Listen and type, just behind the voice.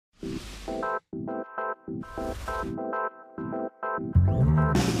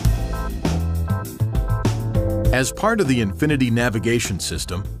As part of the Infiniti navigation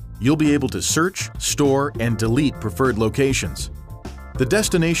system, you'll be able to search, store, and delete preferred locations. The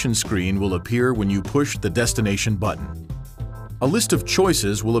destination screen will appear when you push the destination button. A list of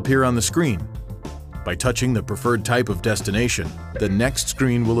choices will appear on the screen. By touching the preferred type of destination, the next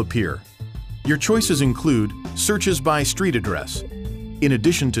screen will appear. Your choices include searches by street address. In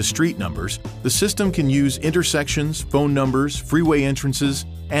addition to street numbers, the system can use intersections, phone numbers, freeway entrances,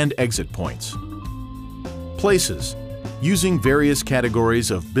 and exit points. Places, using various categories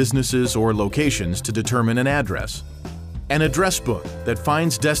of businesses or locations to determine an address. An address book that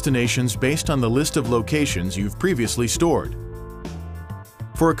finds destinations based on the list of locations you've previously stored.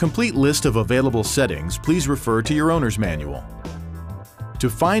 For a complete list of available settings, please refer to your owner's manual. To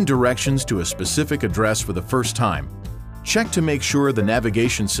find directions to a specific address for the first time, check to make sure the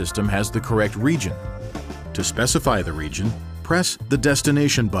navigation system has the correct region. To specify the region, press the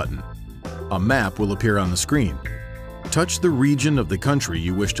Destination button. A map will appear on the screen. Touch the region of the country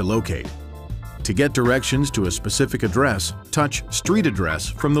you wish to locate. To get directions to a specific address, touch Street Address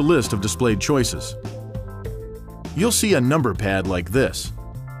from the list of displayed choices. You'll see a number pad like this.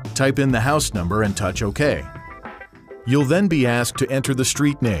 Type in the house number and touch OK. You'll then be asked to enter the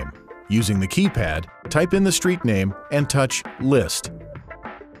street name. Using the keypad, type in the street name and touch List.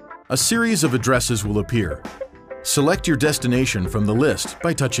 A series of addresses will appear. Select your destination from the list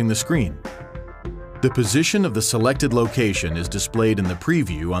by touching the screen. The position of the selected location is displayed in the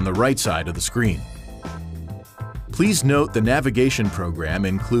preview on the right side of the screen. Please note the navigation program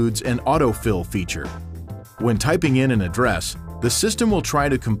includes an autofill feature. When typing in an address, the system will try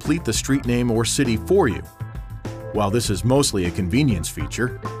to complete the street name or city for you. While this is mostly a convenience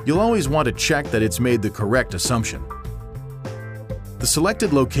feature, you'll always want to check that it's made the correct assumption. The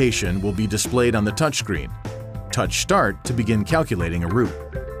selected location will be displayed on the touchscreen. Touch Start to begin calculating a route.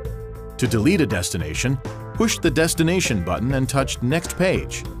 To delete a destination, push the Destination button and touch Next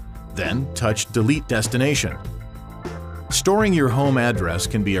Page. Then touch Delete Destination. Storing your home address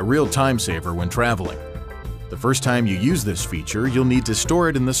can be a real time saver when traveling. The first time you use this feature, you'll need to store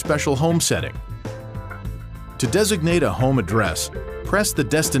it in the special Home setting. To designate a home address, press the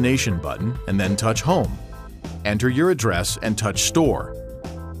Destination button and then touch Home. Enter your address and touch Store.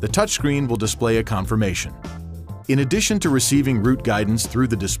 The touchscreen will display a confirmation. In addition to receiving route guidance through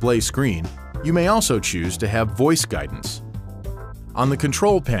the display screen, you may also choose to have voice guidance. On the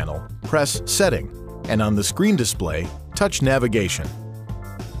control panel, press Setting, and on the screen display, touch Navigation.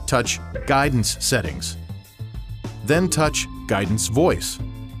 Touch Guidance Settings. Then touch Guidance Voice.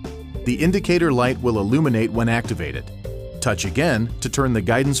 The indicator light will illuminate when activated. Touch again to turn the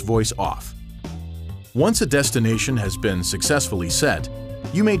guidance voice off. Once a destination has been successfully set,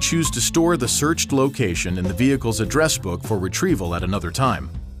 you may choose to store the searched location in the vehicle's address book for retrieval at another time.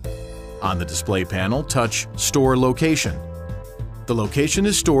 On the display panel, touch Store Location. The location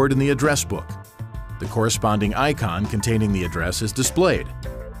is stored in the address book. The corresponding icon containing the address is displayed.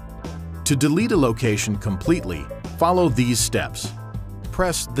 To delete a location completely, follow these steps.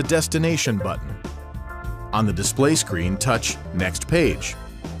 Press the Destination button. On the display screen, touch Next Page.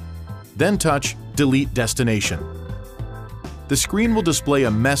 Then touch Delete Destination. The screen will display a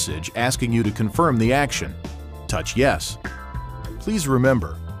message asking you to confirm the action. Touch Yes. Please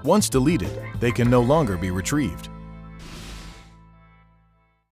remember, once deleted, they can no longer be retrieved.